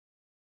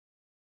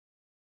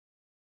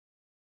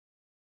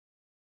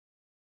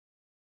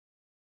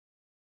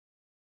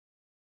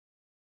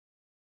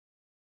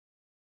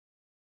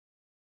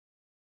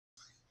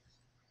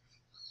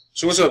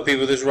So what's up,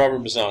 people? This is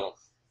Robert Bassano.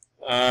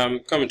 I'm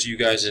coming to you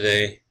guys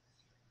today.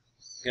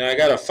 I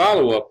got a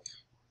follow-up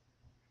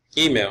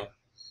email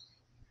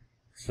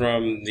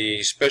from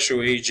the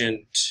special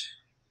agent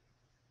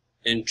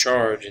in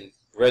charge and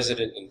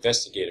resident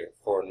investigator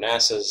for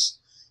NASA's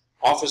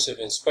Office of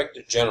Inspector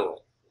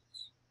General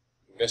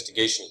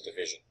Investigations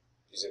Division.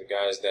 These are the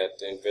guys that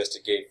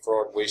investigate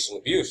fraud, waste, and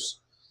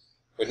abuse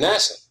with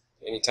NASA.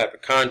 Any type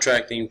of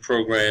contracting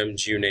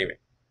programs, you name it.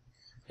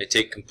 They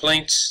take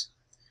complaints.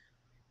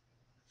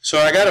 So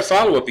I got a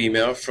follow-up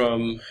email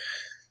from,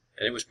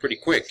 and it was pretty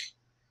quick.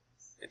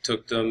 It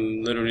took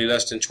them literally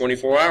less than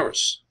 24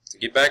 hours to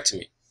get back to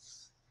me.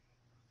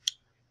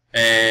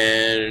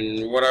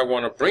 And what I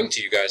want to bring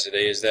to you guys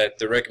today is that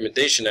the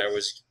recommendation that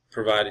was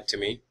provided to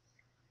me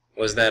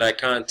was that I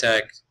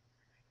contact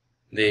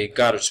the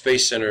Goddard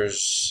Space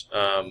Center's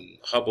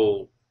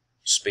Hubble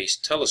Space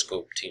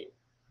Telescope team,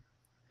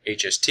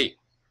 HST.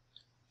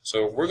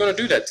 So we're going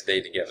to do that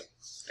today together.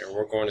 And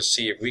we're going to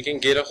see if we can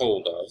get a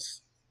hold of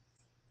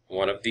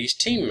one of these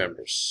team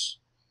members.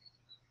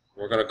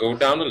 We're going to go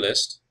down the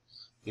list.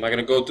 I'm not going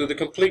to go through the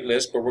complete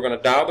list, but we're going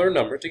to dial their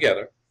number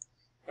together,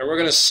 and we're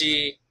going to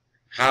see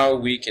how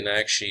we can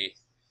actually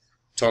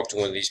talk to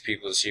one of these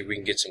people to see if we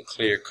can get some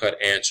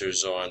clear-cut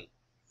answers on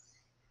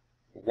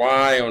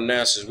why on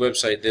NASA's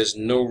website there's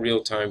no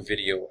real-time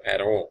video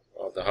at all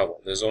of the Hubble.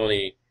 There's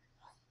only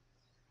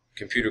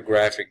computer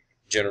graphic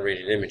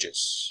generated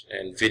images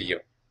and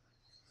video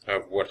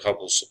of what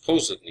Hubble's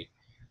supposedly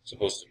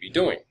supposed to be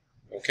doing.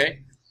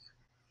 Okay?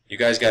 You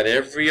guys got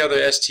every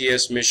other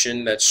STS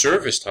mission that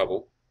serviced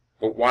Hubble,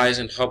 but why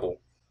isn't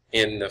Hubble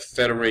in the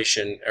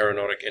Federation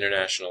Aeronautic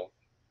International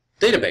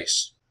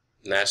database?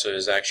 NASA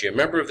is actually a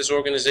member of this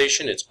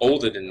organization. It's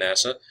older than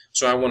NASA,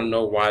 so I want to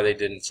know why they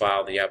didn't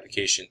file the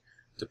application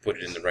to put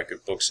it in the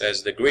record books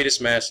as the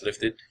greatest mass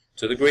lifted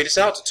to the greatest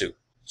altitude.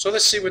 So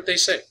let's see what they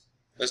say.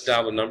 Let's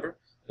dial the number.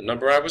 The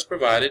number I was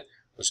provided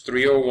was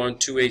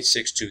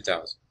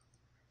 301-286-2000.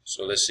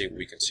 So let's see what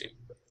we can see.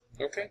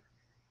 Okay.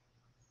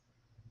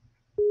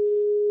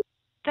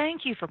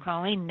 Thank you for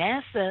calling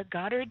NASA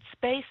Goddard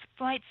Space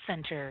Flight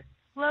Center,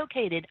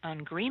 located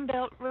on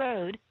Greenbelt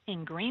Road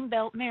in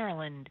Greenbelt,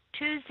 Maryland,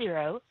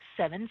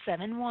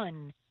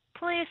 20771.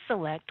 Please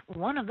select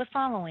one of the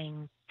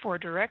following. For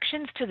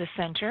directions to the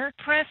center,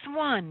 press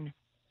 1.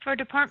 For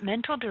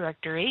departmental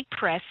directory,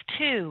 press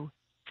 2.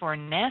 For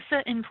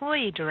NASA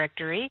employee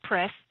directory,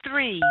 press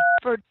 3.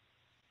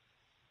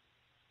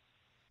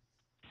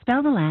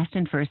 Spell the last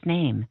and first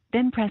name,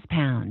 then press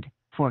pound.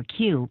 For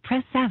Q,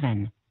 press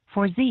 7.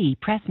 For Z,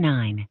 press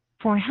 9.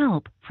 For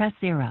help, press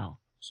 0.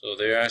 So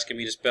they're asking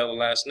me to spell the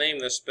last name.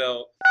 Let's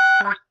spell...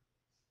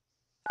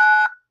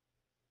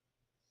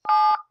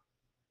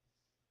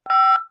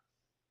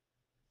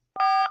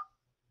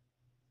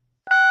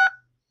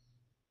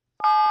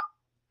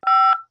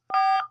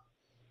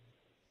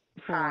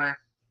 For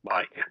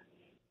Mike.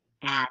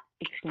 at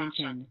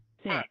extension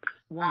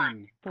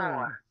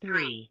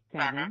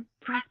 61437,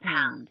 press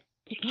pound.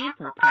 To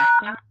cancel, press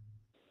star.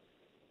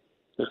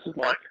 This is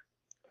Mike.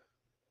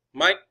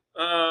 Mike,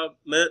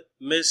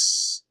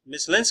 Miss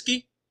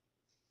Linsky?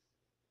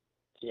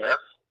 Yes.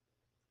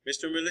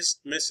 Mr.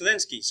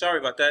 Linsky, sorry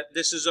about that.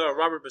 This is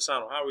Robert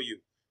Bassano. How are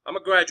you? I'm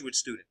a graduate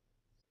student.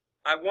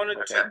 I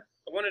wanted to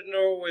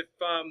know if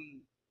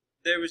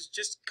there was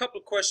just a couple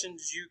of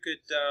questions you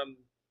could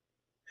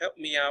help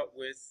me out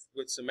with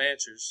some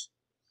answers.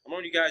 I'm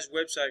on you guys'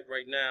 website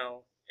right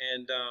now,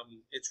 and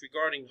it's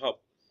regarding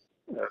Hubble.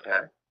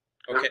 Okay.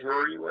 Okay. Who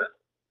are you with?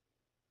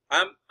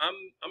 I'm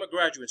a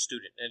graduate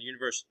student at a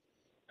university.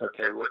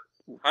 Okay. What?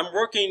 I'm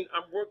working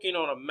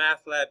on a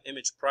MATLAB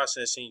image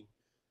processing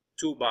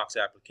toolbox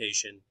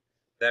application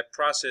that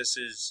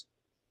processes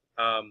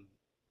a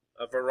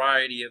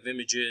variety of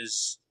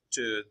images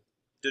to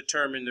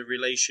determine the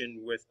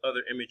relation with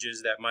other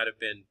images that might have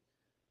been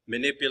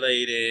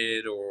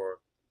manipulated or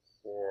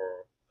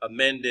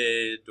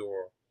amended,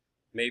 or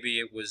maybe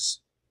it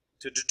was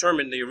to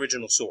determine the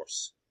original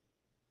source.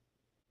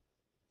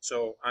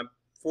 So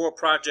for a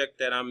project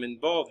that I'm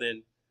involved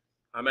in,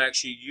 I'm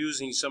actually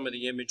using some of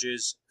the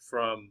images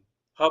from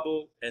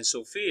Hubble and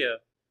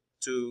Sofia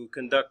to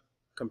conduct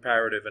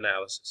comparative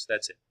analysis.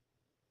 That's it.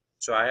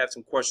 So I have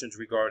some questions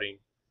regarding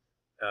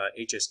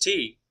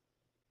HST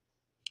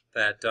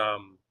that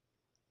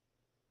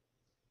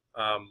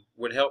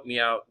would help me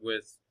out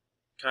with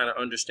kind of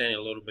understanding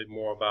a little bit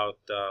more about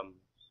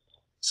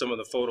some of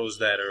the photos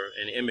that are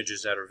and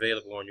images that are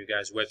available on you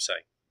guys'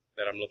 website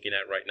that I'm looking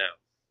at right now.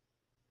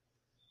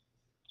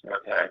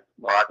 Okay.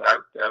 Well, I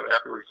would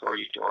have to refer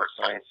you to our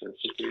Science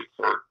Institute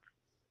for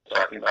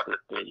talking about the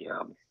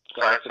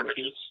science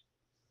images.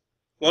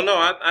 Well, no,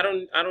 I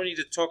don't need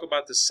to talk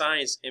about the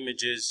science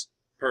images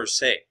per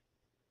se.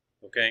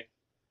 Okay,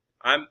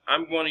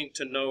 I'm wanting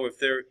to know if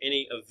there are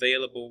any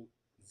available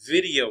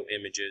video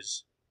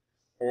images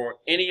or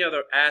any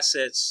other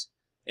assets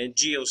in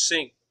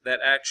GeoSync that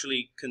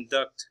actually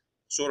conduct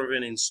sort of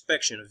an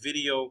inspection, a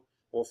video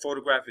or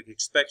photographic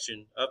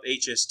inspection of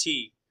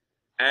HST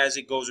as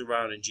it goes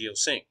around in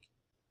GeoSync.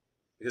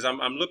 Because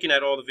I'm looking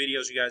at all the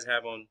videos you guys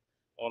have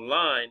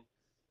online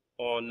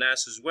on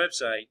NASA's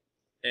website,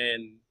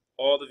 and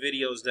all the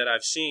videos that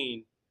I've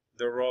seen,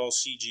 they're all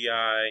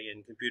CGI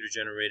and computer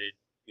generated,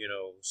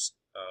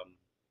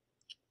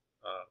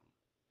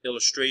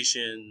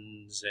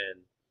 illustrations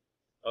and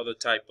other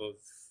type of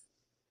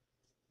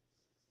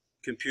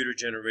computer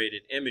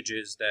generated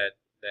images that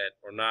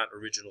are not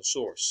original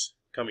source,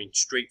 coming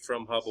straight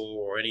from Hubble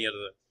or any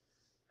other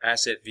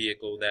asset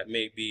vehicle that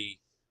may be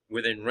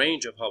within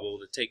range of Hubble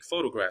to take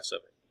photographs of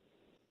it.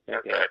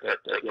 Okay, but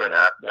again,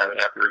 I would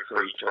have to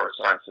refer you to our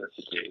Science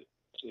Institute.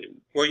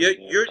 Well,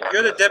 you're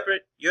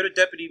the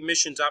deputy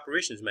missions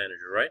operations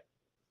manager, right?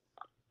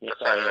 Yes,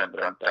 I am,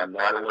 but I'm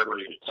not at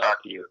liberty to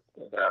talk to you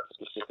about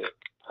specific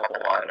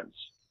Hubble items.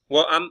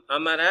 Well,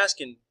 I'm not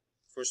asking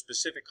for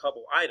specific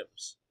Hubble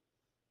items.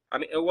 I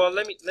mean, well,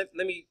 let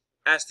me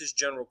ask this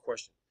general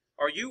question: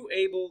 are you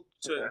able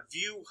to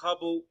view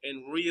Hubble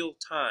in real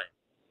time?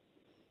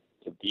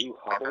 To view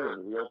Hubble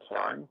in real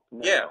time?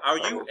 No, yeah. Are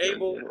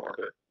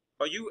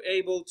you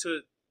able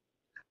to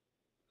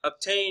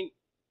obtain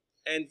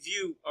and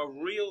view a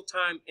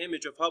real-time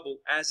image of Hubble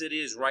as it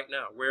is right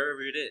now,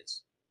 wherever it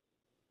is?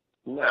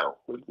 No,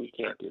 we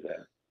can't do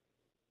that.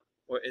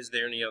 Or is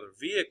there any other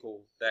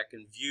vehicle that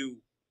can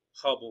view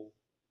Hubble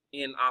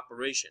in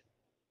operation?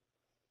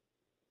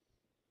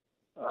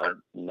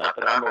 Not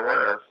that I'm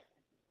aware of.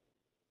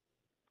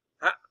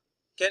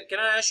 Can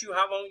I ask you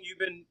how long you've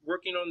been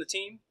working on the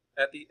team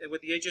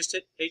with the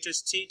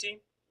HST team?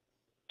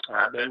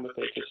 I've been with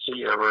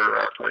HST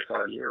over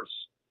 25 years.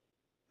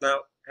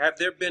 Now, have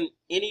there been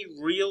any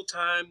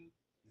real-time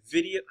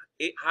video,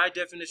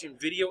 high-definition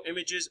video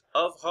images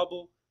of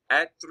Hubble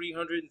at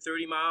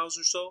 330 miles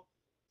or so?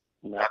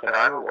 Not that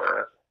I'm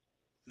aware of.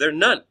 There are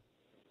none?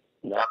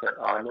 Not that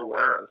I'm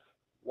aware of.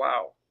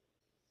 Wow.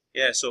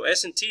 Yeah, so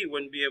S&T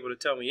wouldn't be able to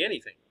tell me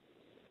anything.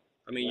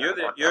 I mean, you're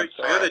the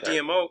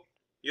DMO,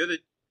 you're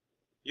the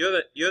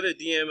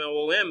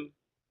DMOM,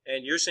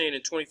 and you're saying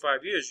in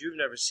 25 years you've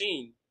never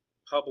seen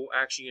Hubble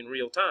actually in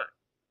real time.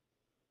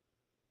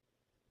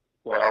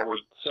 Well,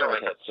 we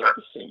certainly had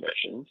servicing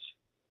missions.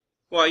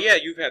 Well, yeah,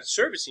 you've had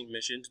servicing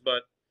missions,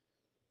 but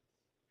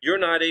you're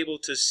not able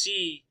to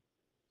see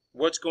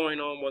what's going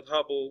on with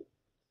Hubble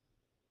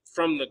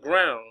from the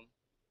ground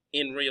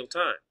in real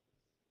time.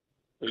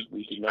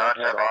 We do not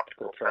have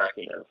optical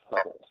tracking of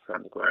Hubble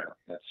from the ground.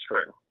 That's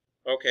true.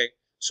 Okay,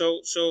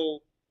 so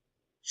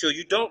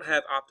you don't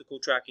have optical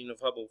tracking of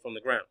Hubble from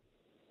the ground?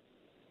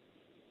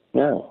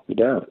 No, we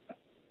don't.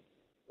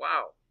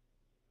 Wow.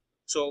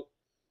 So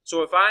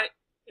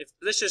if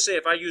let's just say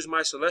if I use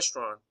my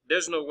Celestron,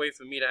 there's no way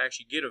for me to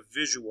actually get a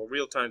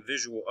real-time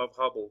visual of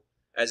Hubble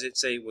as it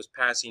say was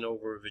passing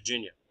over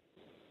Virginia.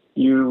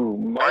 You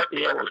might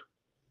be able to,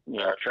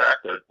 track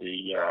the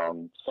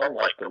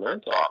sunlight that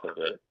lens off of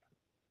it.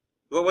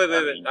 Well, wait.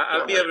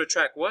 I'll be able to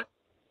track what?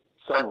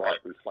 Sunlight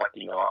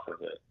reflecting off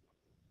of it.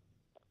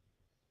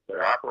 But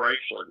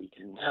operationally, we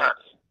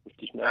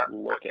did not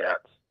look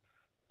at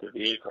the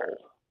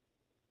vehicle,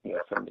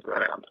 from the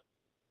ground.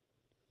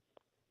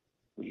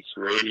 We use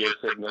radio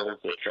signals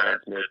that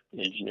transmit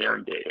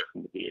engineering data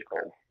from the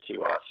vehicle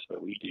to us,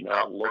 but we do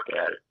not look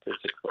at it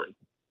physically.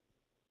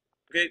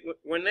 Okay,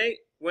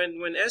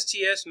 when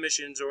STS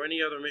missions or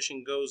any other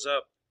mission goes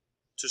up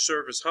to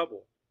service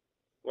Hubble,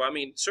 well, I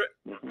mean,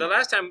 the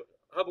last time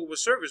Hubble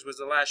was serviced was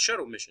the last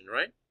Shuttle mission,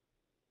 right?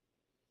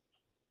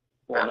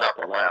 Well, not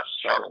the last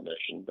Shuttle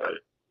mission,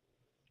 but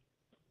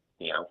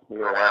we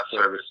were last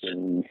serviced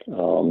in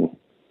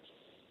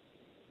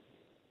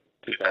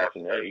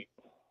 2008.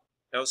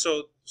 Now,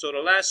 so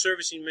the last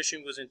servicing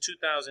mission was in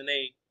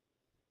 2008,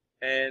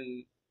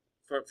 and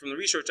from the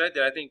research I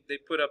did, I think they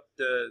put up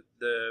the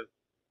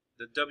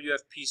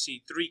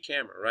WFPC-3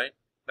 camera, right?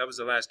 That was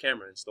the last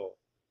camera installed.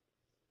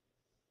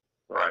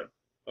 Right.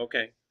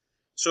 Okay.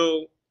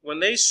 So when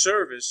they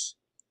service,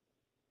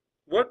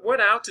 what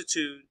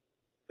altitude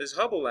is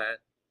Hubble at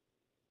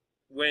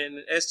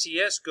when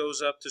STS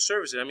goes up to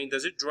service it? I mean,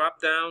 does it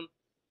drop down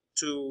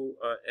to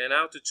an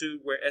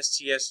altitude where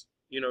STS,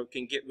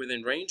 can get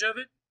within range of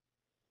it?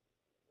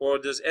 Or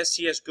does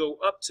STS go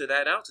up to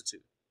that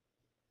altitude?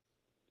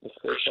 The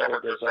Space Shuttle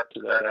goes up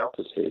to that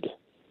altitude.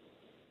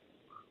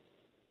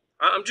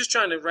 I'm just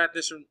trying to wrap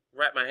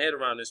my head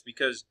around this,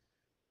 because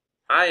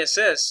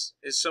ISS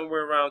is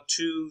somewhere around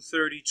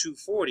 230,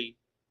 240.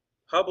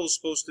 Hubble's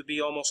supposed to be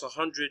almost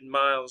 100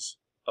 miles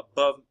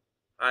above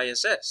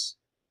ISS.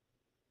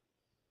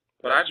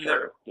 But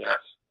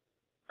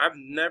I've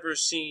never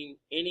seen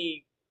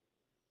any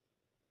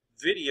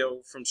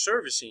video from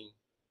servicing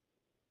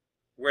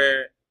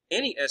where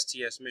any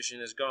STS mission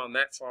has gone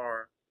that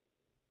far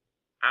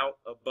out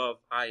above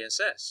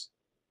ISS.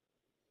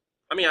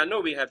 I mean, I know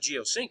we have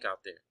geosync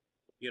out there,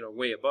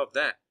 way above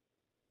that,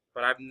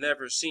 but I've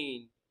never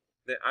seen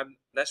that.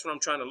 That's what I'm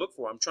trying to look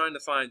for. I'm trying to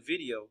find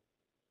video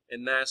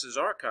in NASA's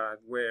archive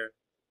where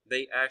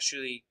they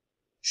actually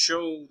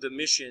show the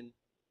mission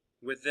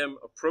with them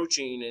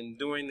approaching and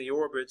doing the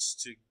orbits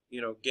to,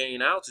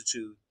 gain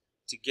altitude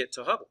to get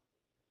to Hubble.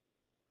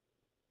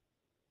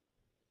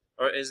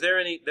 Or is there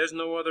any? There's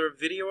no other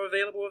video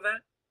available of that?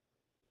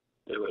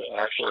 They would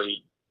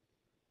actually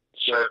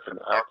show it from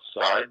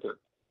outside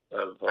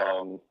of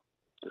the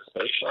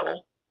space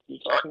shuttle. You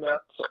talking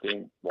about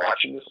something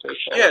watching the space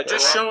shuttle? Yeah,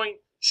 just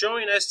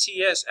showing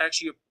STS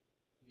actually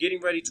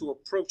getting ready to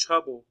approach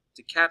Hubble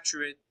to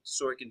capture it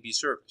so it can be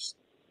serviced.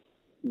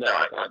 No,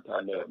 I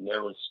know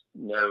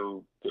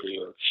no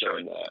video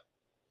showing that.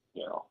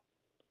 You know.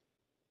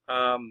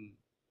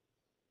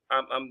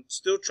 I'm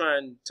still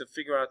trying to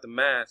figure out the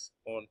math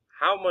on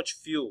how much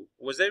fuel.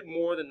 Was there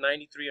more than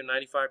 93 or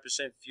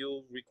 95%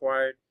 fuel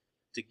required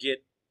to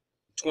get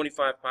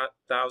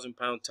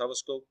 25,000-pound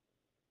telescope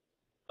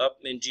up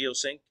in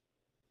geosync?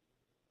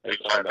 Are you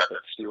talking about the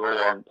fuel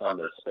on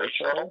the space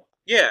shuttle?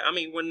 Yeah, I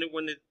mean when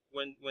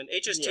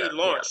HST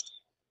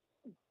launched,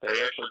 they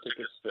actually took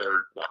us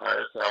to the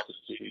highest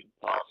altitude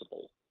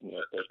possible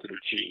that they could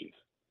achieve.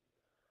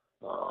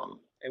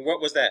 And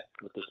what was that?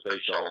 With the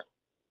space shuttle.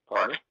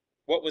 Pardon?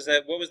 What was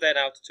that? What was that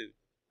altitude?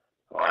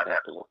 Oh, I'd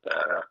have to look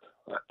that up.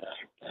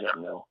 I don't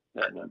know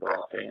that number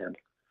offhand.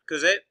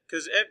 Because I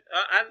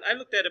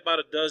looked at about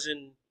a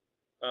dozen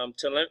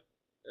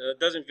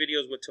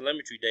videos with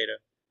telemetry data,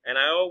 and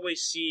I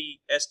always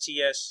see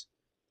STS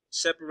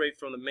separate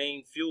from the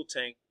main fuel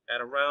tank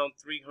at around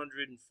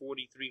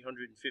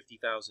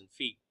 350,000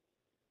 feet,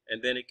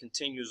 and then it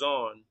continues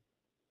on,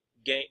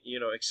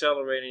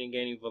 accelerating and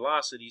gaining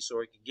velocity, so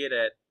it could get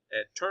at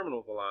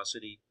terminal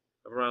velocity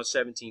of around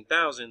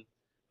 17,000.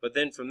 But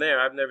then from there,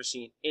 I've never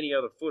seen any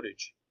other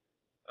footage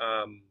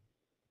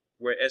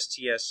where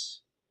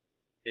STS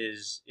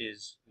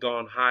is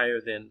gone higher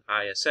than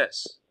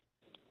ISS.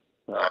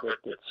 Well,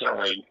 it's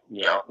certainly,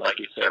 like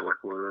you said,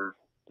 we're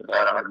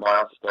about 100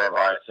 miles above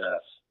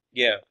ISS.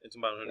 Yeah, it's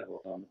about 100.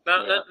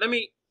 Now, let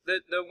me.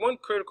 The one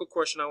critical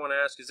question I want to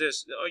ask is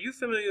this: are you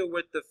familiar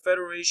with the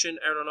Federation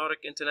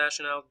Aeronautique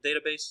Internationale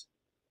database,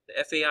 the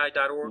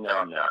FAI.org? No,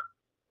 I'm not.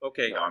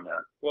 Okay. No, I'm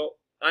not. Well,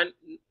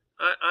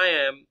 I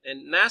am,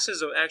 and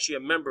NASA's actually a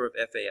member of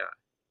FAI.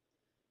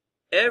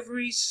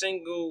 Every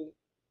single,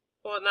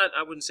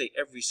 I wouldn't say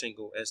every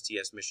single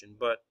STS mission,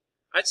 but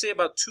I'd say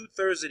about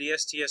 2/3 of the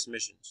STS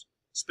missions,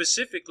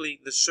 specifically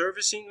the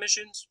servicing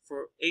missions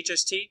for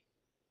HST,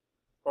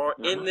 are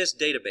in this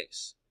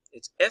database.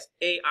 It's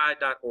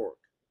FAI.org.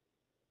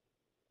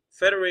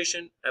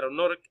 Federation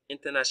Aeronautique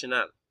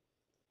Internationale.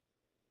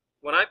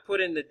 When I put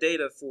in the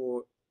data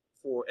for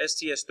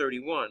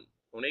STS-31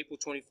 on April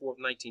 24th,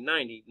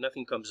 1990,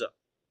 nothing comes up.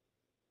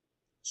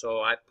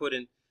 So I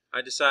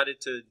decided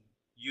to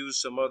use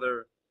some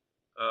other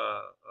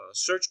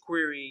search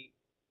query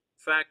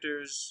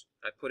factors.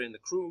 I put in the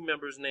crew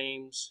members'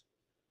 names.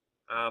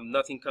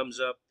 Nothing comes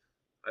up.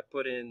 I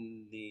put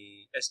in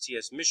the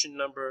STS mission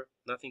number.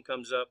 Nothing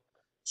comes up.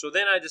 So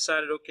then I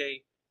decided,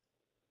 okay,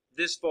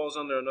 this falls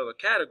under another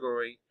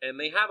category, and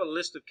they have a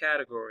list of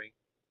category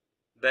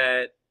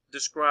that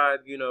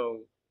describe,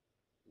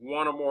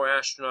 one or more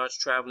astronauts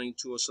traveling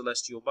to a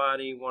celestial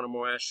body, one or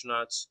more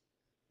astronauts,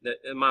 the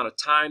amount of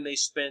time they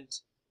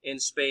spent in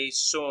space,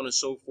 so on and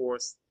so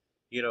forth,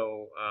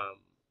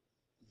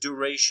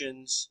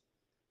 durations.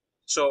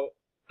 So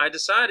I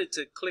decided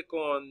to click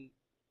on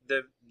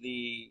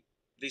the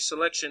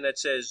selection that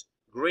says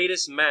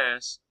greatest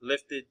mass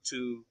lifted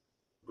to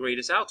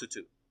greatest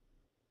altitude.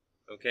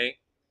 Okay?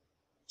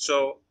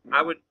 So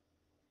I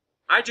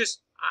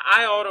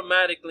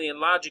automatically and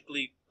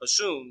logically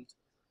assumed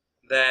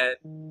that,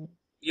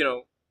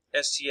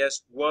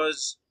 STS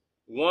was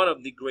one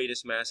of the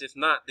greatest mass, if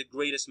not the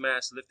greatest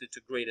mass lifted to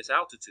greatest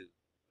altitude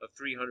of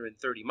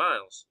 330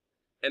 miles.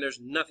 And there's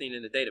nothing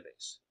in the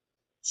database.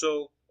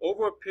 So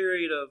over a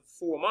period of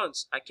 4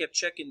 months, I kept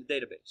checking the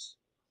database.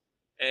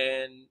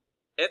 And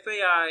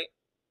FAI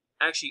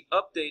actually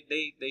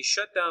they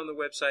shut down the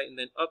website and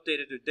then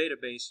updated their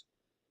database.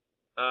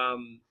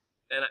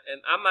 And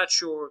I'm not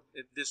sure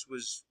if this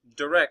was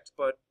direct,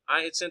 but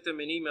I had sent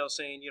them an email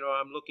saying,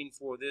 I'm looking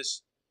for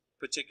this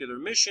particular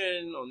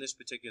mission on this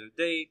particular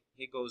date.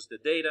 Here goes the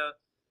data.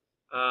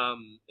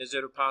 Is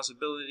there a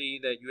possibility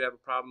that you have a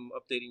problem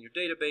updating your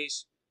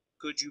database?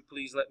 Could you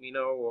please let me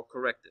know or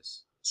correct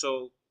this?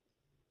 So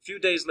a few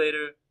days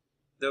later,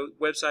 the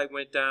website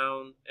went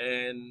down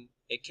and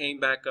it came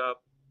back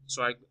up.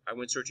 So I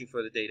went searching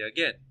for the data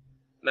again.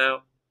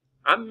 Now,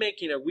 I'm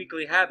making a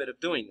weekly habit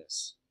of doing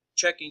this.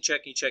 Checking,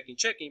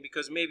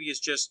 because maybe it's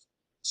just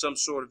some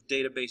sort of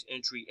database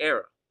entry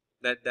error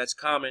that's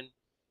common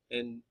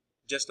in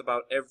just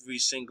about every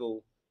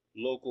single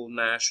local,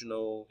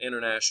 national,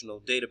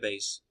 international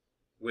database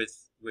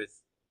with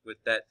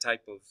that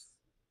type of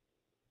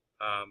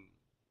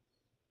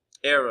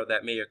error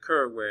that may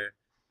occur where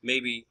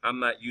maybe I'm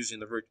not using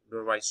the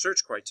right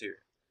search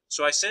criteria.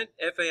 So I sent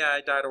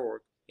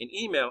FAI.org an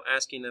email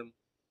asking them,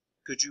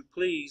 could you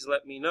please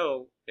let me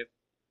know if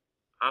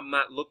I'm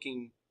not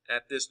looking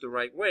at this the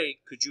right way,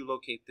 could you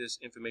locate this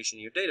information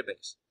in your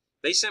database?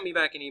 They sent me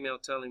back an email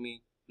telling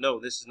me, no,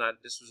 this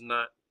was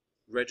not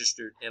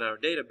registered in our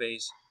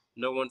database.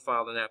 No one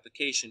filed an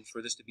application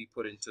for this to be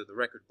put into the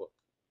record book.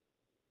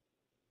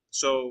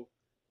 So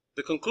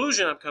the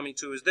conclusion I'm coming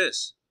to is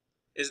this.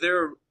 Is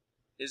there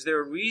Is there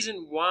a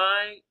reason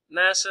why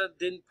NASA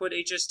didn't put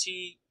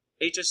HST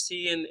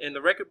in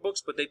the record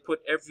books, but they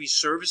put every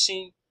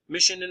servicing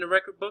mission in the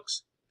record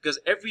books? Because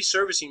every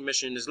servicing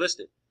mission is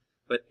listed,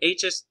 but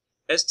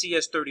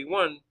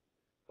STS-31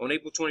 on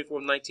April 24,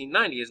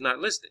 1990 is not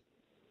listed.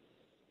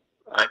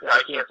 I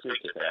can't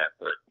speak to that,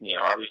 but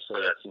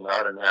obviously that's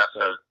not a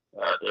NASA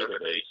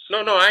database.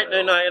 No,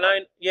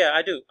 yeah,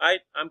 I do. I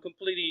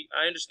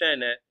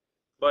understand that,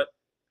 but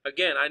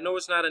again, I know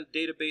it's not a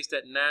database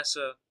that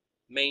NASA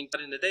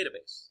maintains in the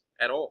database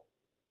at all.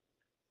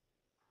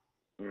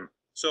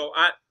 So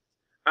I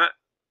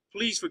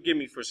please forgive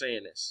me for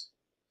saying this.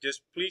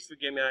 Just please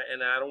forgive me,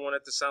 and I don't want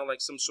it to sound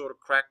like some sort of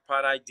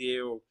crackpot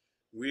idea or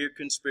weird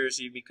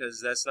conspiracy,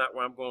 because that's not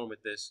where I'm going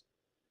with this.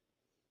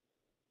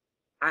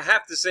 I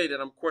have to say that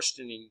I'm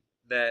questioning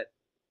that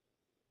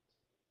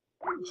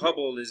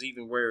Hubble is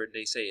even where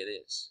they say it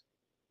is.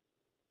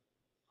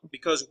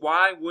 Because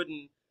why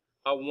wouldn't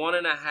a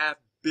 $1.5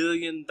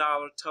 billion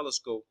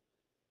telescope,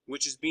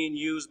 which is being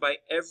used by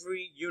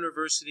every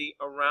university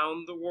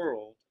around the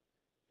world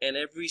and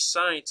every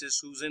scientist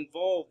who's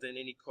involved in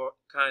any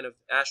kind of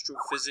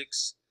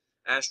astrophysics,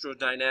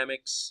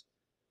 astrodynamics,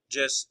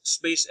 just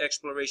space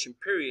exploration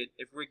period,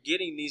 if we're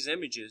getting these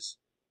images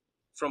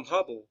from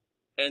Hubble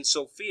and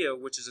Sofia,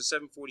 which is a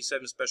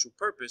 747 special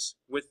purpose,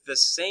 with the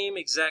same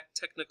exact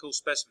technical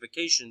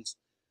specifications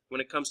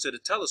when it comes to the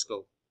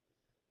telescope,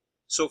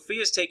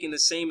 Sofia's taking the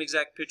same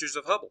exact pictures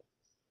of Hubble.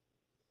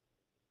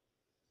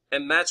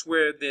 And that's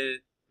where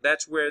the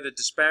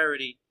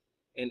disparity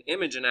in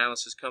image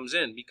analysis comes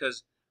in,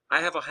 because I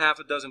have a half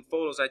a dozen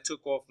photos I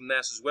took off from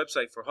NASA's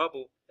website for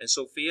Hubble and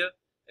Sofia,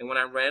 and when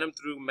I ran them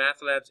through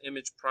MATLAB's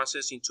image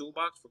processing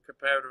toolbox for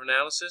comparative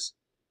analysis,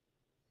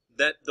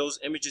 those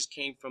images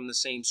came from the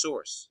same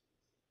source.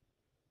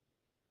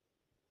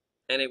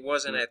 And it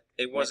wasn't at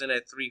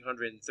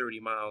 330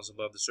 miles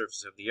above the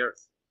surface of the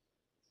Earth.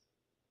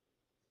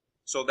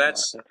 So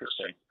that's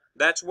interesting.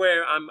 That's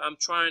where I'm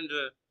trying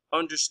to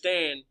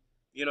understand.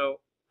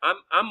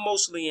 I'm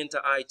mostly into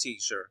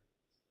IT, sir.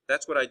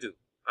 That's what I do.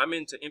 I'm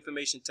into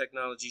information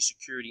technology,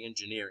 security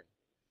engineering,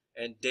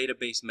 and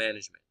database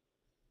management.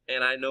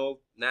 And I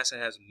know NASA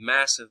has a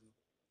massive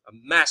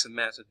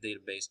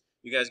database.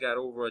 You guys got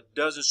over a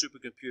dozen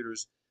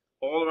supercomputers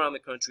all around the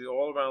country,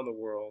 all around the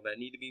world, that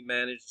need to be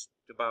managed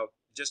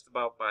just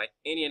about by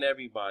any and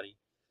everybody.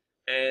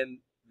 And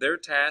their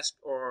tasks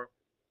are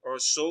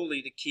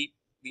solely to keep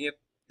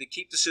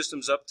the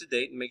systems up to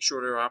date and make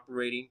sure they're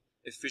operating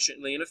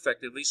efficiently and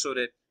effectively, so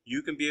that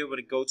you can be able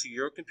to go to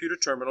your computer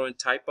terminal and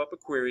type up a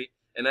query,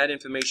 and that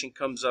information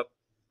comes up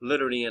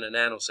literally in a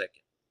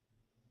nanosecond.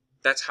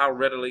 That's how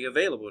readily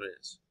available it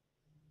is.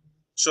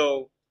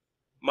 So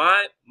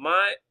my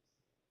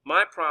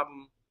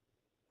problem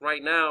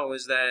right now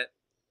is that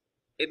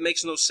it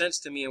makes no sense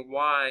to me and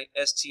why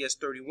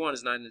STS-31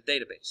 is not in the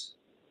database.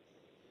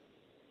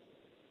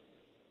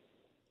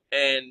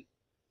 And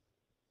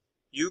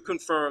you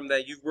confirm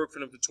that you've worked for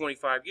them for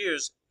 25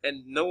 years,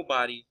 and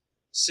nobody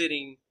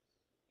sitting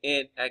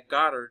at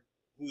Goddard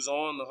who's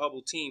on the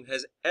Hubble team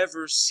has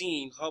ever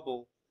seen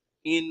Hubble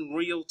in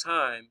real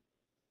time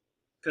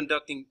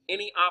conducting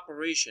any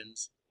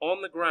operations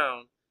on the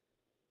ground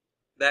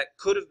that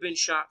could have been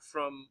shot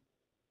from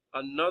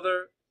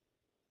another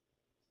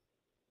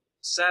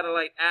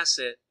satellite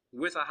asset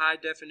with a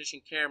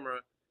high-definition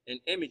camera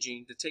and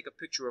imaging to take a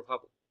picture of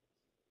Hubble.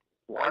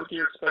 Why would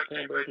you expect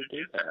anybody to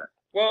do that?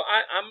 Well,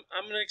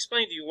 I'm going to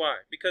explain to you why.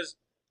 Because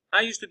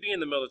I used to be in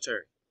the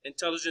military,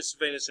 intelligence,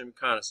 surveillance, and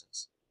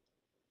reconnaissance.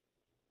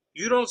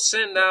 You don't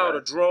send out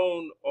a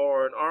drone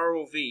or an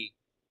ROV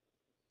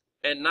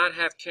and not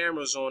have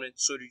cameras on it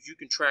so that you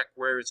can track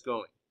where it's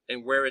going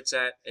and where it's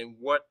at and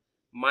what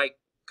might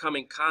come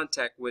in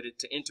contact with it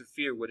to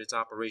interfere with its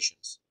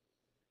operations.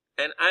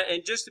 And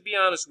just to be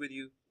honest with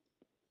you,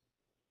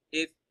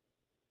 if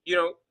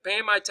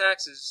paying my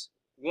taxes,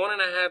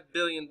 $1.5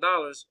 billion,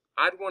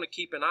 I'd want to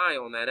keep an eye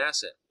on that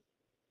asset.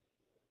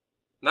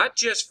 Not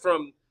just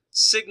from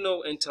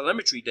signal and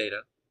telemetry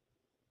data,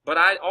 but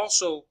I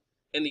also,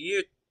 in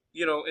the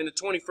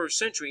 21st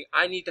century,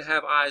 I need to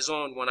have eyes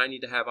on when I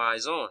need to have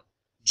eyes on,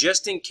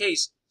 just in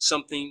case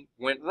something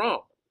went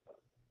wrong.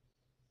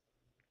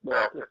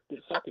 Well,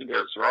 if something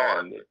goes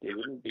wrong, it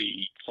wouldn't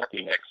be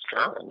something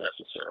external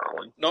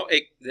necessarily. No,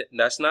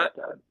 that's not.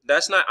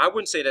 I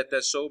wouldn't say that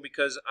that's so,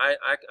 because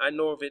I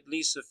know of at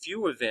least a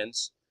few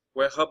events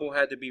where Hubble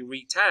had to be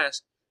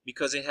retasked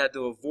because it had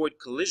to avoid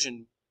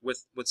collision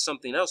with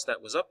something else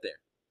that was up there.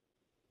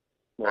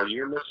 Well,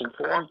 you're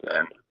misinformed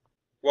then.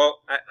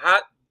 Well,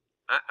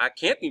 I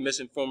can't be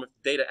misinformed if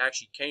the data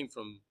actually came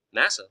from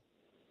NASA.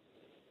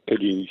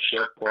 Could you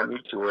point me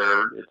to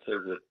where it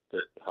says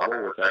that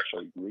Hubble was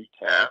actually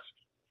retasked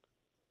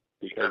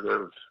because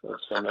of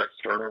some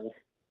external,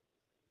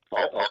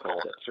 I'll call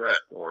it a threat,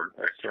 or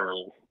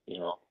external,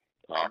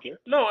 object?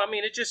 No, I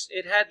mean,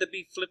 it had to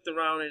be flipped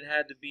around. It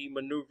had to be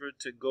maneuvered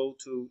to go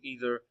to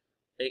either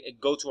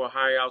go to a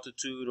higher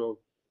altitude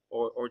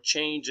or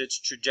change its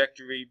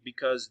trajectory,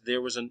 because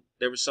there was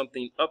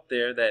something up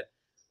there that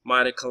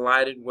might have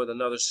collided with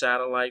another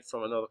satellite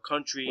from another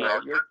country.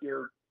 Well,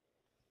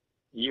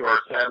 you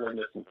are sadly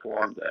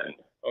misinformed then.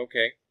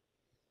 Okay.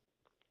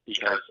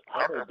 Because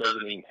Hubble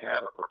doesn't even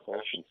have a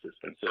propulsion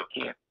system, so it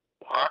can't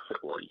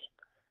possibly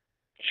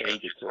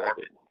change its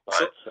orbit by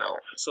itself.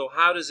 So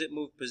how does it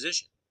move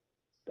position?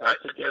 I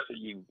suggest that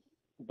you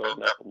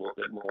button up a little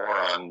bit more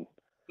on.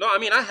 No, I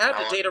mean I have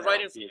the data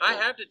right in. I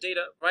have the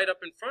data right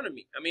up in front of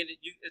me. I mean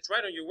it's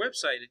right on your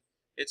website.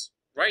 It's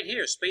right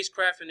here,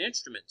 spacecraft and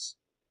instruments.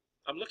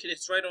 I'm looking.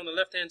 It's right on the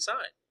left-hand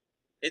side.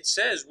 It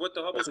says what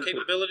the Hubble's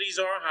capabilities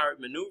are, how it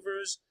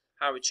maneuvers,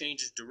 how it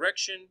changes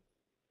direction.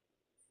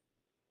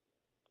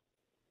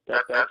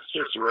 That's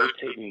just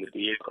rotating the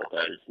vehicle.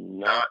 That is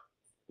not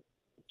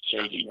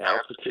changing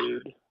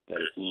altitude.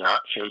 That is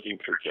not changing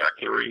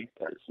trajectory.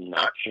 That is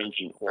not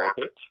changing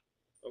orbit.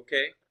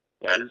 Okay.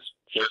 That is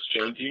just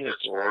changing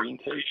its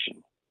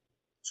orientation.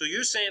 So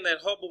you're saying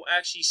that Hubble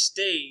actually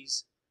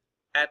stays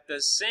at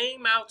the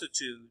same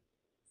altitude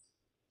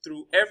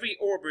through every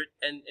orbit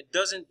and it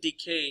doesn't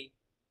decay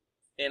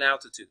in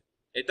altitude.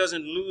 It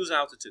doesn't lose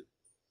altitude.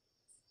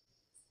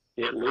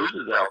 It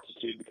loses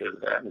altitude because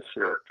of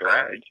atmospheric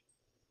drag.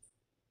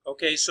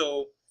 Okay,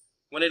 so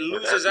when it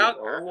loses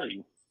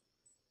altitude,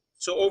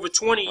 so over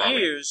 20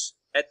 years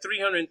at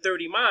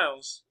 330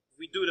 miles, if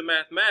we do the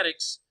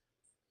mathematics,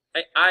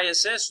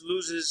 ISS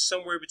loses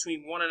somewhere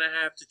between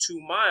 1.5 to 2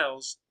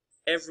 miles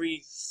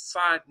every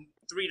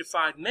 3 to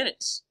 5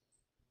 minutes.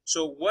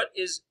 So what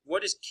is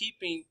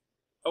keeping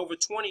over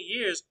 20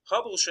 years?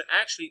 Hubble should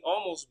actually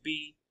almost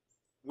be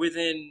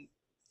within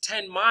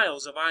 10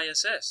 miles of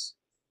ISS.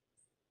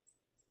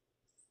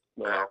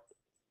 Well,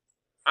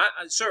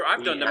 sir,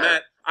 I've done the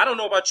math. I don't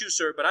know about you,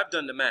 sir, but I've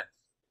done the math.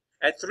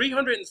 At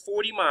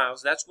 340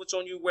 miles, that's what's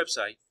on your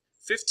website,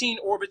 15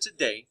 orbits a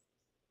day,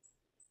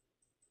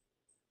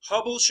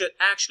 Hubble should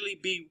actually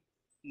be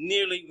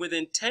nearly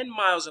within 10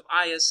 miles of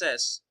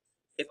ISS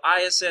if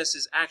ISS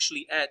is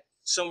actually at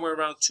somewhere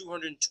around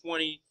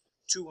 220,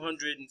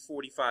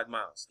 245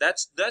 miles.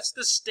 That's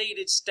the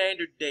stated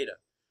standard data.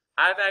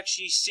 I've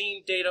actually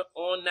seen data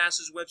on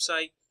NASA's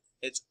website.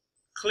 It's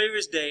clear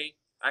as day.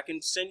 I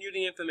can send you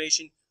the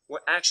information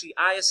where actually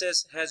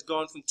ISS has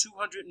gone from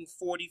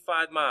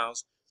 245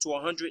 miles to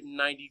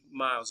 190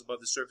 miles above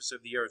the surface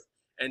of the Earth.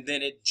 And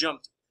then it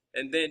jumped.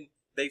 And then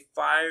they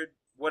fired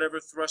whatever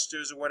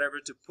thrusters or whatever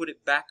to put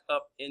it back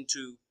up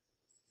into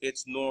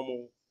its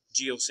normal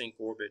geosync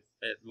orbit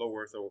at low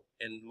Earth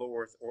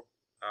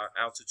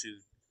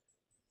altitude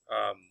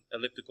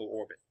elliptical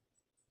orbit.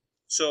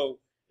 So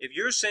if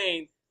you're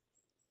saying,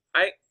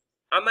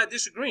 I'm not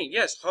disagreeing.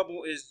 Yes,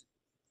 Hubble is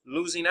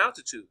losing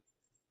altitude.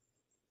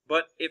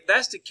 But if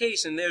that's the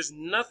case and there's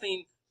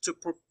nothing to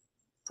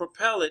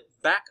propel it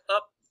back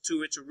up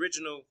to its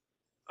original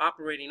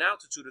operating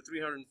altitude of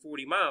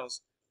 340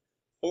 miles,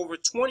 over a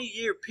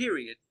 20-year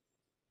period,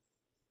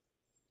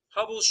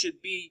 Hubble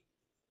should be,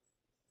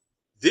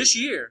 this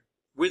year,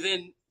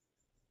 within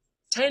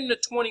 10 to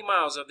 20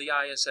 miles of the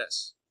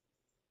ISS.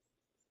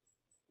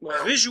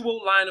 Well,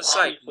 visual line of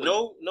sight,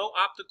 no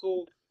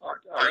optical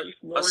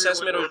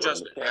assessment or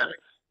adjustment.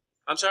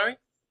 I'm sorry?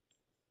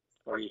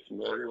 Are you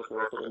familiar with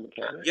orbital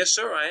mechanics? Yes,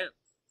 sir, I am.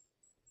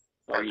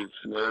 Are you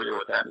familiar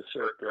with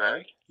atmospheric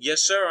drag?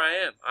 Yes, sir, I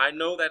am. I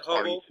know that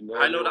Hubble,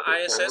 I know the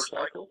ISS.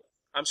 Solar cycle?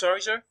 I'm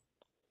sorry, sir?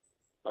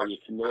 Are you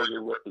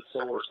familiar with the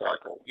solar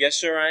cycle? Yes,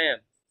 sir, I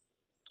am.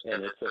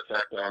 And its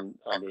effect on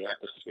the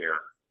atmosphere?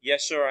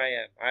 Yes, sir, I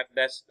am. I've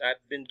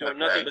been doing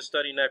nothing but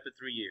studying that for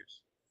 3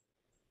 years.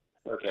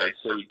 Okay,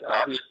 so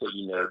obviously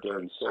you know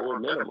during solar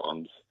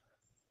minimums,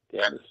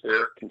 the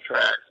atmosphere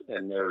contracts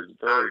and there's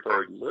very,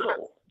 very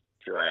little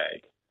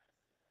drag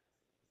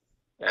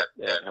at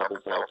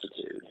Hubble's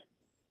altitude.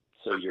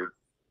 So your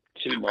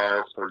 2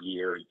 miles per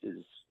year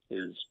is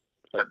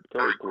a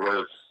very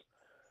gross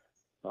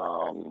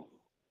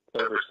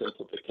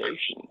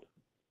oversimplification.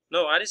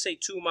 No, I didn't say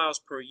 2 miles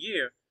per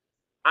year.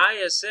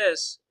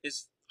 ISS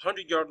is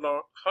 100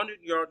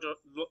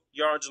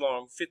 yards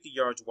long, 50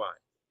 yards wide,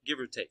 give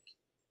or take.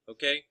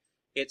 Okay,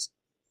 it's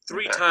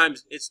 3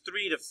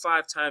 to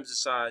 5 times the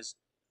size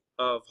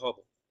of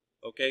Hubble.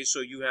 Okay, so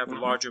you have a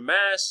larger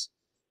mass,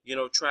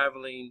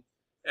 traveling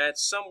at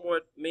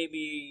somewhat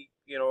maybe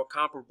a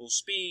comparable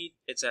speed.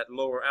 It's at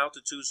lower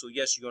altitude, so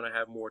yes, you're going to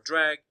have more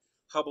drag.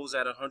 Hubble's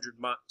at 100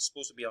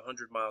 supposed to be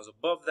 100 miles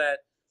above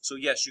that, so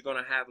yes, you're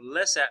going to have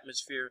less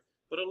atmosphere,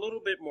 but a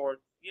little bit more.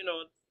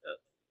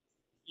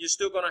 You're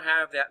still going to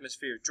have the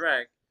atmospheric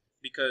drag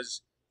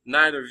because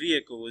neither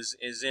vehicle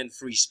is in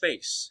free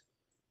space,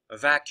 a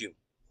vacuum.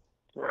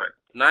 Right.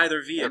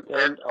 Neither vehicle.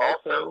 And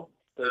also,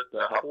 the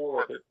Hubble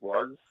orbit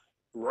was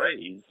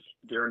raised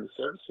during the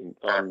servicing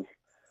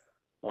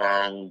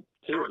on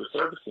 2 of the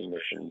servicing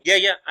missions.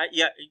 Yeah.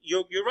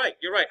 You're right.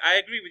 You're right. I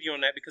agree with you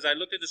on that because I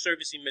looked at the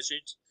servicing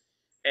missions,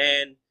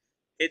 and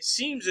it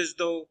seems as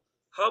though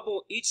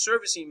each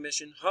servicing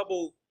mission,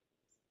 Hubble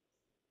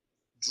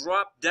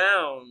dropped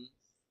down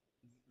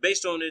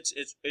based on its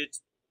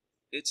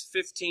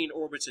 15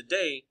 orbits a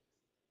day.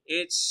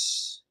 If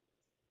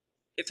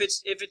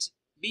it's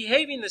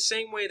behaving the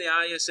same way the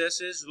ISS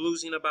is,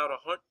 losing about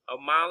a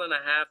mile and a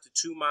half to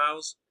 2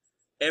 miles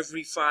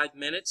every 5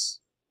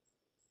 minutes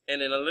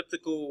in an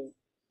elliptical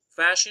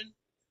fashion.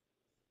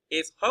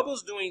 If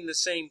Hubble's doing the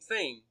same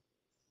thing,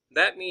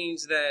 that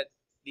means that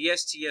the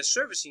STS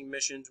servicing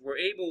missions were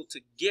able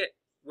to get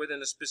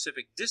within a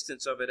specific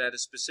distance of it at a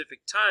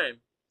specific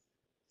time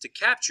to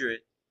capture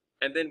it,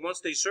 and then once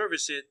they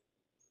service it,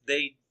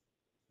 they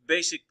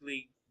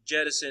basically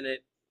jettison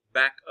it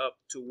back up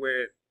to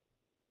where it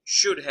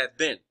should have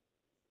been,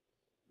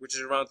 which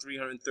is around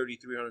 330,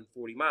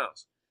 340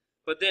 miles.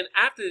 But then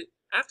after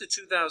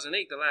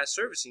 2008, the last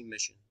servicing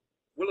mission,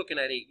 we're looking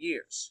at 8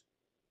 years.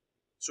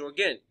 So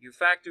again, you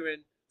factor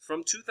in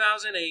from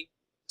 2008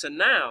 to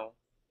now,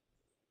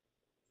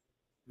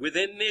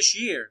 within this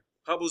year,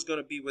 Hubble's going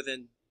to be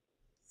within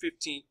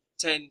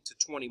 10 to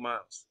 20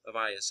 miles of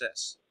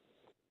ISS.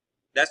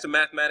 That's the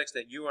mathematics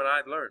that you and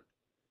I've learned.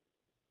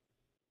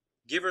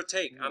 Give or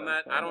take.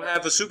 I don't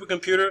have a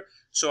supercomputer,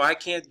 so I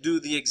can't do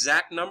the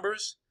exact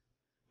numbers,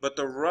 but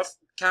the rough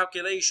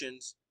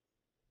calculations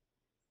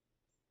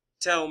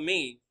tell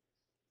me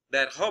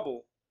that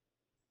Hubble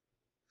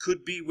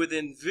could be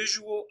within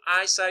visual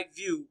eyesight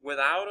view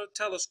without a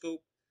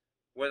telescope,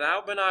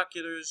 without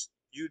binoculars.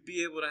 You'd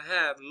be able to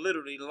have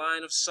literally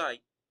line of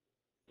sight.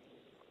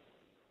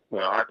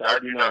 Well, I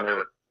do not know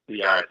what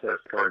the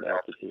ISS current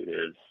altitude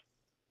is.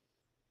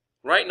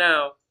 Right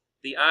now,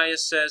 the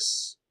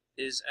ISS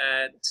is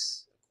at,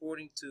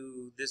 according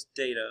to this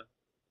data,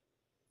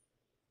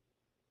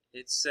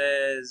 it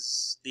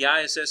says the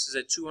ISS is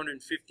at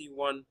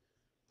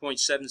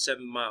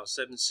 251.77 miles,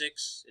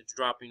 76. It's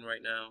dropping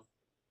right now.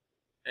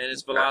 And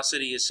its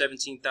velocity is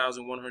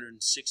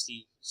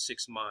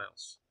 17,166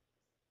 miles.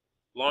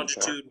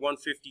 Longitude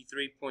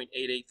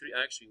 153.883,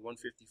 actually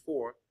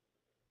 154.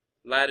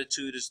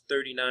 Latitude is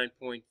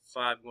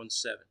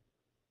 39.517.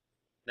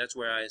 That's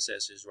where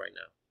ISS is right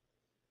now.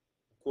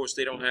 Of course,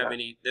 they don't have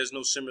any, there's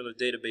no similar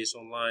database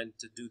online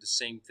to do the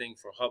same thing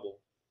for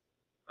Hubble.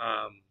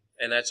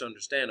 And that's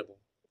understandable.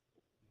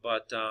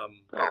 But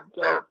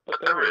but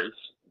there is.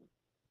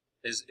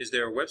 Is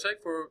there a website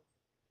for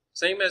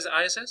same as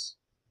ISS?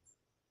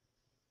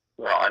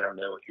 Well, I don't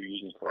know what you're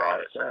using for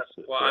ISS.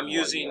 Well, I'm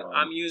using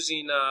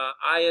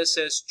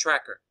ISS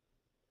Tracker.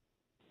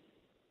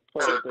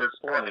 Well, there's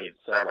plenty of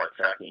satellite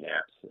tracking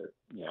apps that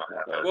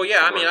have a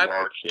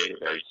large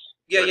database.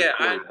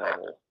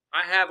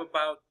 I have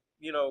about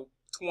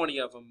 20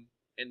 of them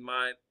in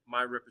my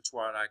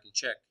repertoire that I can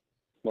check.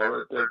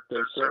 Well,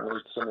 there's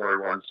certainly similar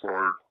ones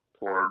for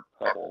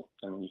Hubble.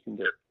 I mean, you can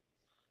get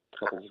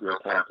Hubble's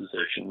real-time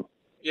position.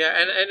 Yeah,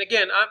 and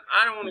again,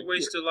 I don't want to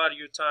waste a lot of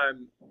your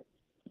time,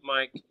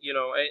 Mike.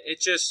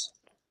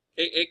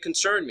 It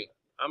concerned me.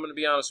 I'm going to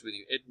be honest with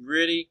you. It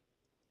really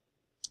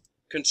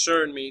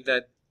concerned me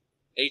that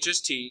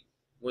HST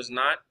was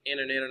not in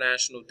an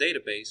international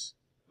database,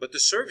 but the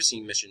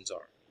servicing missions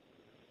are.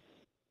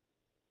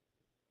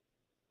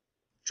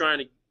 Trying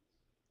to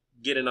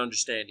get an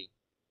understanding.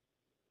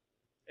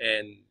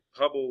 And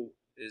Hubble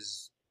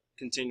is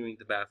continuing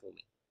to baffle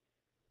me.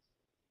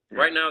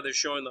 Right now, they're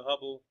showing the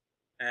Hubble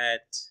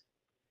at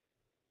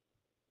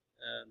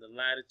the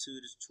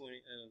latitude is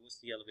 20. What's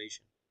the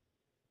elevation?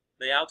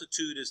 The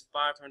altitude is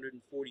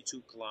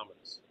 542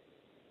 kilometers.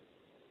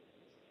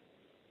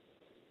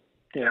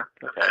 Yeah,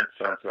 okay,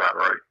 sounds about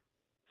right.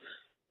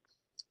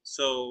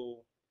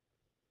 So,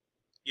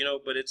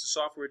 but it's a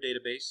software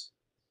database,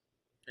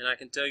 and I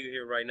can tell you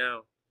here right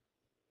now,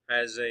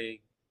 as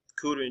a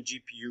CUDA and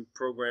GPU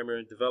programmer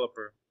and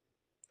developer,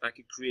 I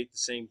could create the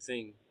same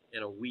thing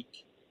in a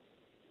week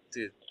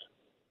to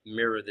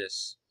mirror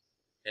this,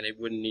 and it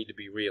wouldn't need to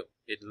be real.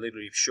 It'd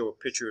literally show a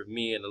picture of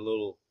me in a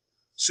little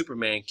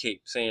Superman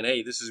cape, saying,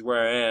 "Hey, this is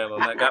where I am.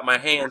 I got my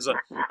hands on.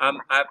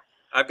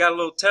 I've got a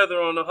little tether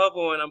on the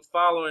Hubble, and I'm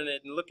following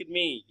it. And look at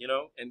me,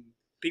 And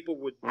people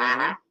would.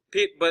 But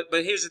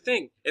here's the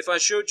thing: if I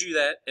showed you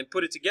that and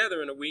put it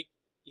together in a week,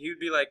 you'd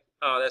be like,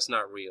 "Oh, that's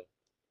not real,"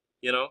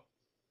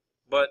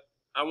 But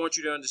I want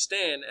you to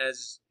understand,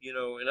 as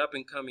an up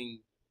and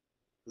coming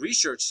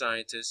research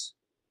scientist,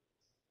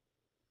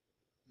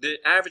 the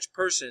average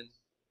person,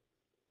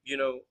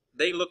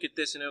 they look at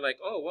this and they're like,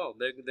 "Oh, well,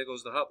 there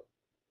goes the Hubble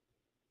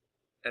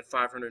at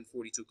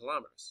 542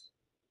 kilometers."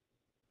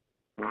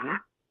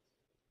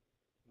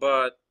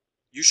 But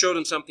you show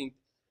them something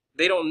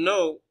they don't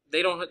know.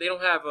 They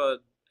don't have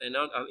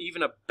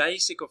even a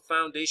basic or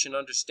foundation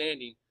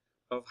understanding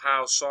of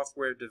how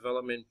software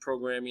development,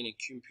 programming, and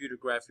computer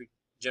graphic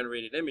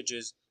generated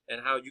images,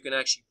 and how you can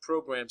actually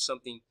program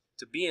something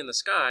to be in the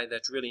sky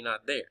that's really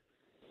not there.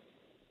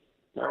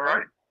 All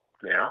right.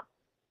 Yeah.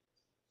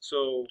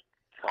 So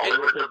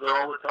Hollywood does it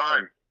all the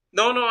time.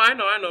 No, I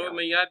know. Yeah. I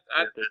mean,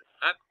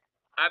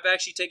 I've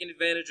actually taken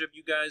advantage of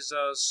you guys'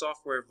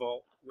 software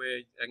vault,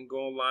 where I can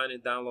go online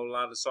and download a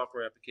lot of the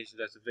software applications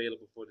that's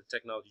available for the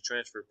technology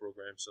transfer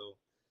program. So,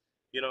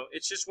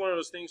 it's just one of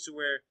those things to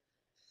where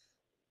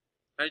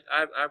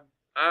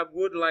I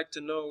would like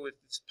to know if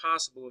it's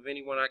possible, if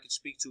anyone I could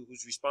speak to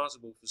who's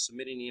responsible for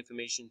submitting the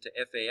information to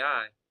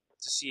FAI,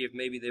 to see if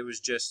maybe there was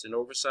just an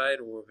oversight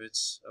or if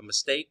it's a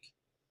mistake,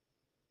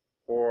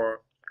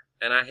 or,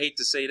 and I hate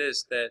to say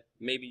this, that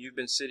maybe you've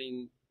been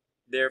sitting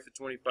there for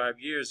 25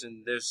 years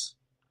and there's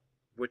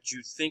what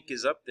you think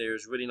is up there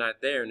is really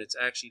not there, and it's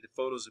actually the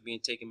photos are being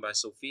taken by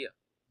Sofia,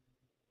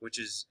 which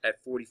is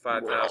at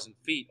 45,000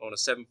 feet on a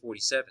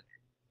 747.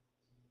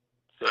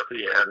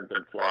 Sofia hasn't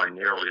been flying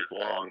nearly as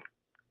long.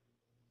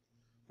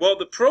 Well,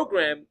 the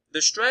program, the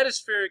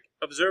Stratospheric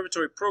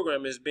Observatory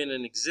program, has been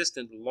in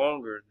existence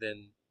longer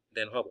than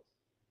Hubble.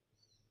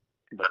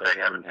 But they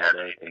haven't had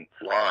anything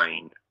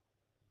flying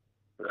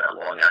for that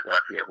long. I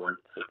forget when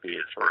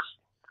Sofia's first.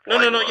 No.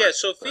 Yeah,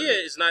 Sofia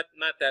is not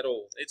that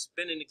old. It's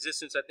been in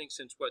existence, I think,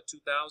 since what,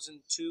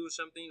 2002 or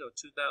something, or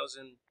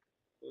 2000.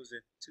 What was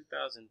it?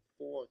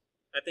 2004.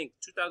 I think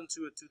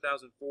 2002 or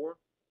 2004.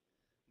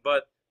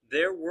 But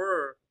there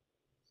were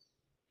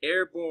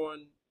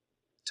airborne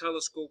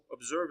telescope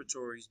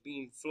observatories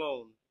being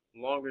flown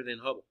longer than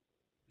Hubble.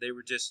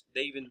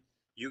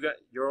 You got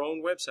your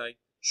own website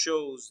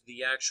shows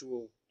the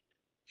actual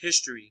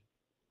history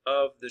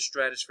of the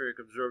Stratospheric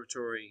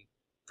Observatory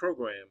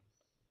program,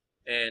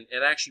 and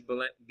it actually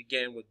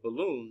began with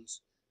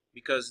balloons,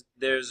 because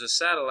there's a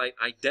satellite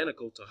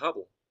identical to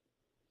Hubble,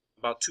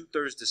 about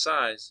 2/3 the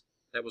size,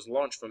 that was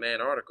launched from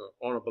Antarctica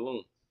on a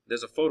balloon.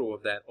 There's a photo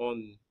of that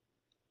on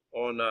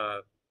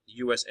the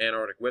U.S.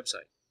 Antarctic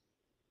website.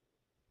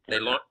 They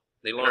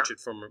launch it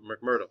from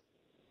McMurdo.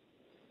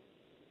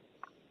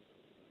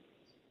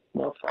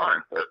 Well,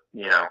 fine, but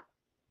the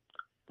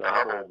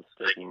Hubble was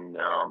taking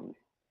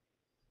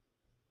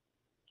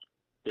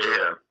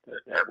data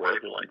at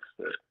wavelengths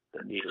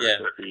that neither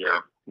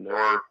Sophia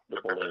nor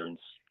the balloons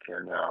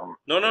can.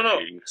 No.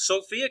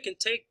 Sofia can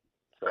take.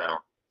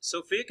 So.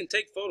 Sofia can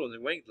take photos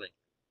in wavelength.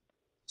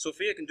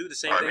 Sofia can do the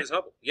same thing as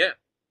Hubble. Yeah.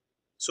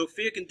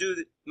 Sofia can do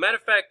the. Matter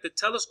of fact, the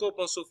telescope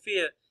on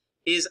Sofia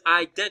is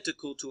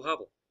identical to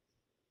Hubble.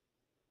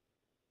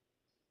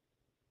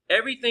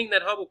 Everything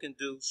that Hubble can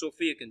do,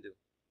 Sofia can do.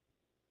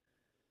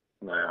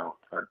 No,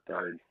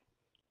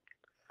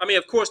 I mean,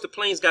 of course, the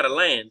plane's got to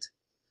land,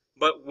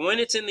 but when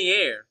it's in the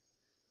air,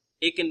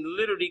 it can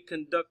literally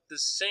conduct the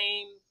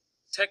same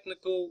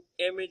technical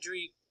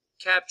imagery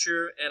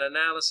capture and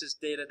analysis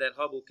data that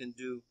Hubble can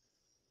do.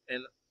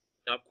 And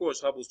of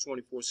course, Hubble's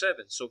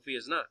 24/7.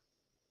 Sofia's not.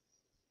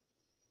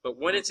 But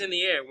when it's in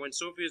the air, when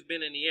Sofia's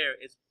been in the air,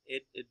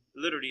 it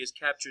literally has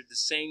captured the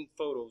same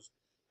photos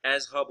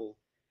as Hubble,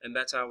 and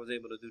that's how I was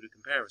able to do the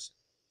comparison.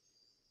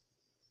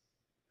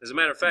 As a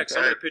matter of fact,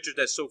 some of the pictures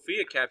that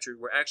Sofia captured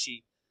were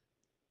actually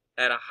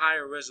at a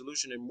higher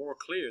resolution and more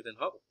clear than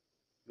Hubble,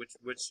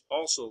 which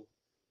also,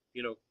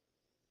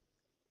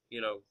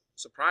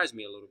 surprised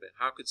me a little bit.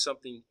 How could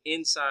something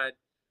inside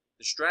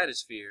the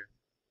stratosphere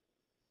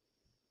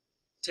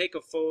take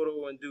a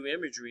photo and do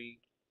imagery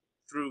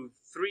through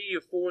 3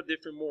 or 4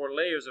 different more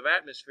layers of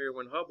atmosphere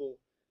when Hubble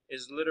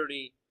is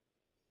literally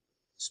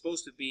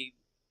supposed to be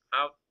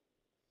out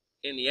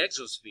in the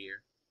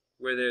exosphere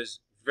where there's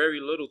very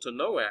little to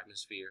no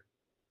atmosphere,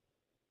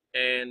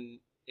 and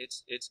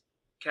it's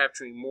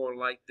capturing more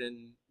light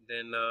than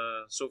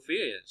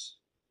Sofia is.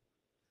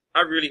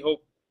 I really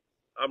hope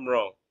I'm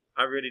wrong.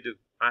 I really do.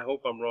 I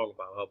hope I'm wrong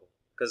about Hubble,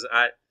 because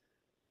I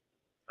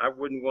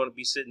wouldn't want to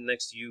be sitting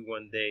next to you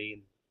one day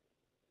and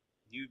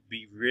you'd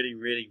be really,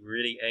 really,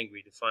 really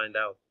angry to find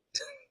out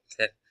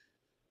that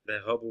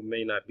Hubble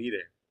may not be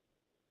there.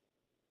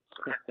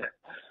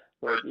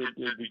 Well,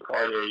 it'd be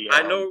quite a.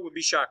 I know it would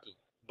be shocking,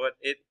 but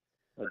it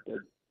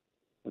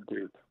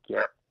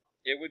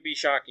would be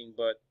shocking,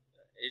 but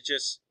it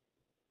just.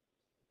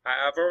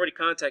 I've already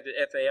contacted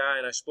FAI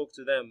and I spoke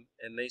to them,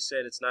 and they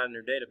said it's not in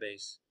their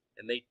database,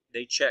 and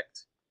they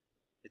checked.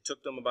 It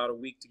took them about a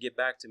week to get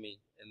back to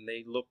me, and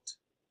they looked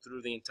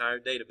through the entire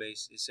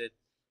database. It said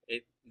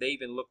they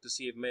even looked to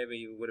see if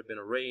maybe it would have been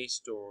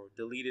erased or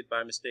deleted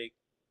by mistake,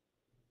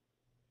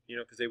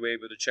 because they were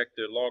able to check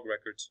their log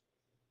records,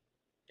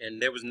 and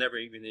there was never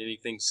even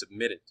anything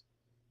submitted.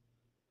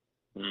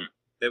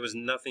 There was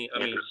nothing. I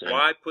mean,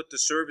 why put the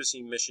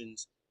servicing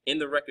missions in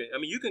the record? I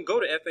mean, you can go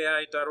to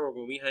FAI.org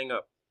when we hang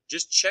up.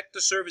 Just check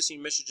the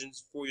servicing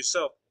missions for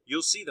yourself.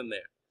 You'll see them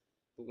there.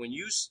 But when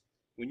you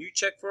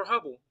check for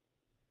Hubble,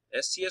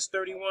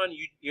 STS-31,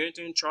 you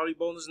enter in Charlie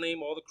Bolden's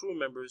name, all the crew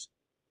members,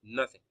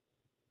 nothing.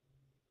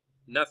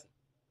 Nothing.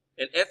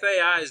 And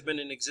FAI has been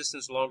in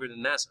existence longer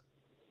than NASA.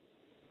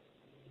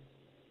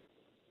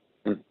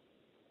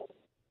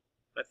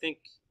 I think,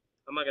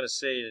 I'm not going to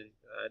say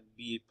I'd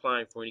be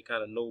applying for any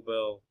kind of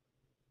Nobel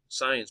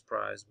Science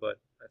Prize, but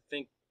I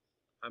think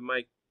I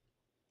might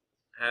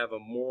have a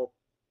more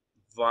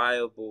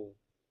viable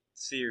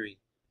theory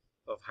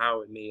of how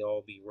it may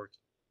all be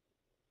working.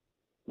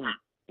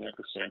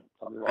 Interesting.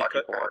 I'm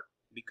watching for it.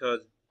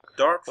 Because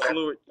dark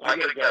fluid. I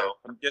gotta go.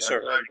 Yes,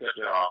 sir.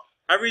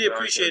 I really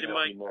appreciate it,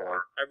 Mike.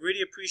 I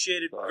really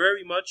appreciate it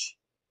very much.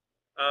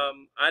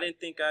 I didn't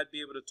think I'd be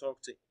able to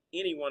talk to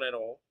anyone at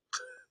all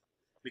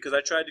because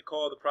I tried to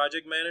call the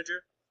project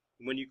manager.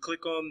 When you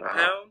click on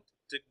pound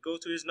to go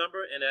to his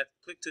number, and I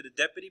click to the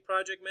deputy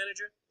project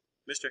manager,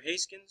 Mr.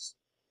 Haskins,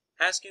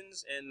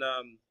 Haskins, and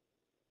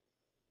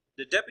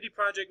the deputy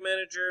project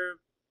manager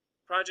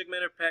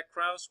Pat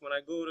Krause, when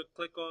I go to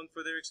click on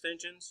for their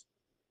extensions,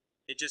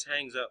 it just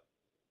hangs up.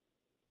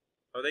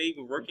 Are they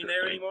even working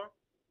there anymore?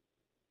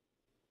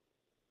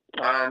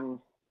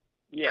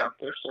 Yeah,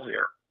 they're still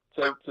here.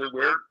 So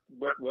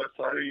what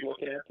website are you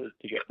looking at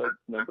to get the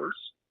numbers?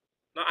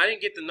 No, I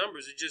didn't get the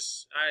numbers. It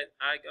just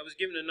I was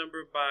given a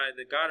number by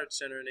the Goddard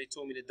Center, and they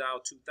told me to dial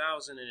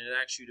 2000, and it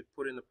asks you to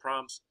put in the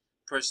prompts,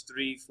 press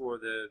 3 for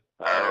the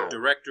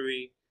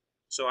directory.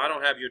 So I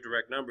don't have your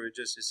direct number. It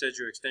says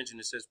your extension.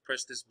 It says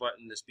press this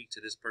button to speak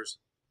to this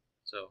person.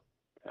 So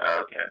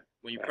okay.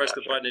 When you press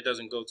the button, it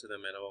doesn't go to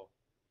them at all.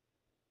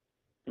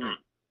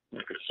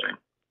 Interesting.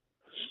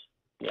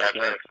 Yeah, I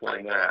can't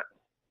explain that.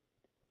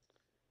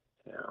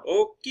 Yeah.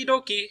 Okie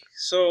dokie.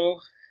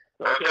 So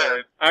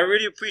okay. I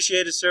really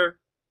appreciate it, sir.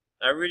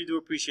 I really do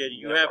appreciate it.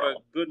 You have a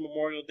good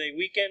Memorial Day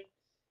weekend,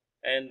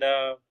 and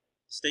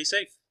stay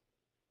safe.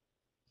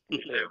 You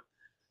too.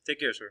 Take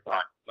care, sir.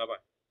 Bye. Bye-bye.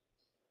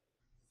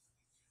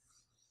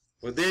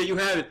 Well, there you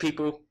have it,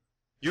 people.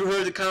 You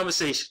heard the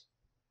conversation.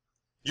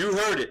 You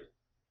heard it.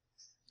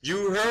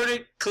 You heard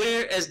it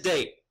clear as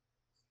day.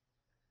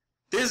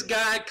 This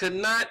guy could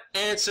not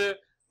answer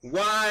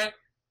why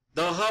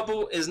the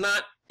Hubble is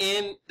not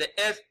in the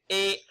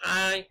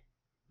FAI.org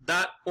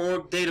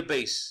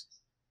database.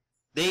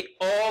 They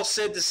all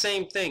said the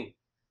same thing.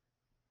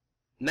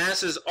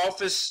 NASA's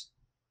Office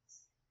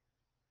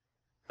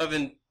of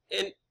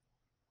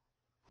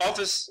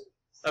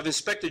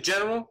Inspector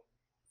General,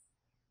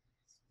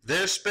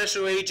 their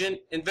special agent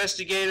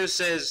investigator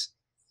says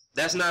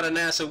that's not a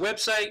NASA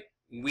website.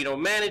 We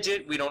don't manage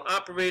it. We don't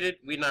operate it.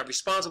 We're not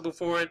responsible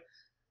for it.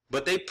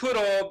 But they put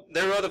all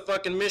their other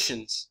fucking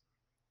missions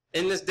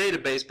in this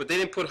database, but they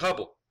didn't put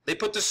Hubble. They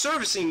put the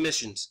servicing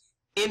missions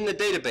in the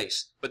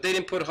database, but they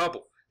didn't put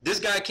Hubble. This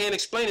guy can't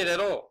explain it at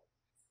all.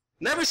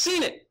 Never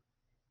seen it.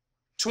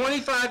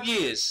 25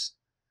 years.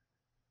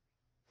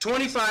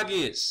 25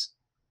 years.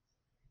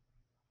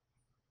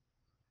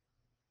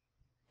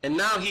 And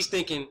now he's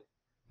thinking,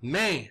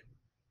 man,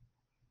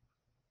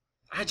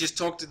 I just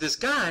talked to this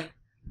guy.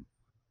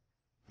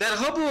 That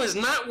Hubble is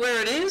not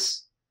where it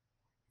is.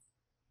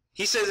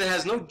 He says it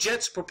has no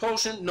jets,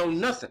 propulsion, no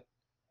nothing.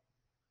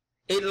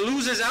 It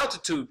loses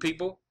altitude,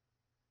 people.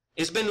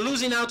 It's been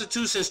losing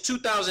altitude since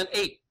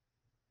 2008.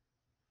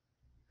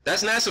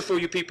 That's NASA for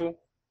you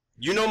people.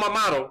 You know my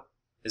motto.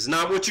 It's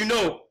not what you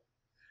know.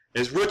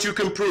 It's what you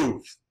can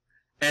prove.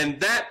 And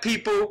that,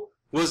 people,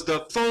 was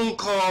the phone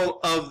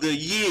call of the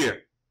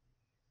year.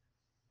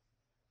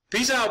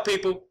 Peace out,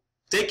 people.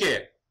 Take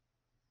care.